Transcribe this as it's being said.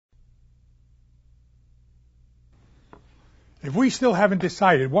If we still haven't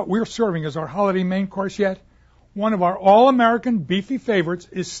decided what we're serving as our holiday main course yet, one of our all-American beefy favorites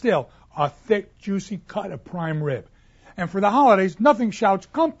is still a thick, juicy cut of prime rib. And for the holidays, nothing shouts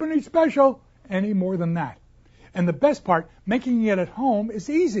company special any more than that. And the best part, making it at home is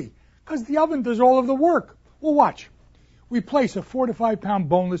easy, because the oven does all of the work. Well, watch. We place a 4 to 5 pound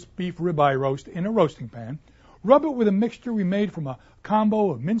boneless beef ribeye roast in a roasting pan, rub it with a mixture we made from a combo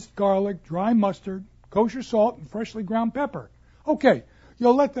of minced garlic, dry mustard, kosher salt, and freshly ground pepper. Okay,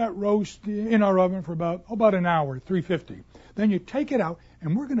 you'll let that roast in our oven for about an hour, 350. Then you take it out,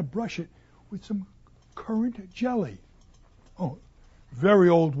 and we're going to brush it with some currant jelly. Oh, very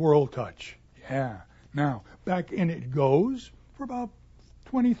old world touch. Yeah. Now, back in it goes for about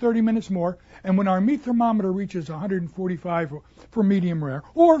 20, 30 minutes more, and when our meat thermometer reaches 145 for medium rare,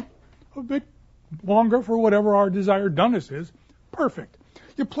 or a bit longer for whatever our desired doneness is, perfect.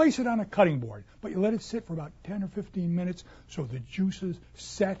 You place it on a cutting board, but you let it sit for about 10 or 15 minutes so the juices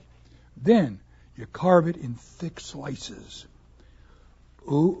set. Then you carve it in thick slices.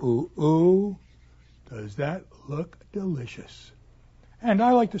 Ooh, ooh, ooh. Does that look delicious? And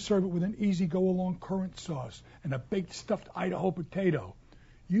I like to serve it with an easy go-along currant sauce and a baked stuffed Idaho potato.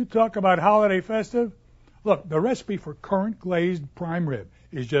 You talk about holiday festive? Look, the recipe for Currant-Glazed Prime Rib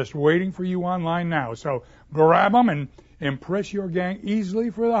is just waiting for you online now. So grab them and impress your gang easily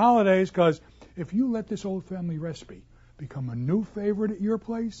for the holidays, because if you let this old family recipe become a new favorite at your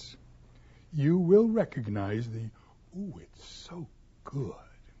place, you will recognize the, ooh, it's so good.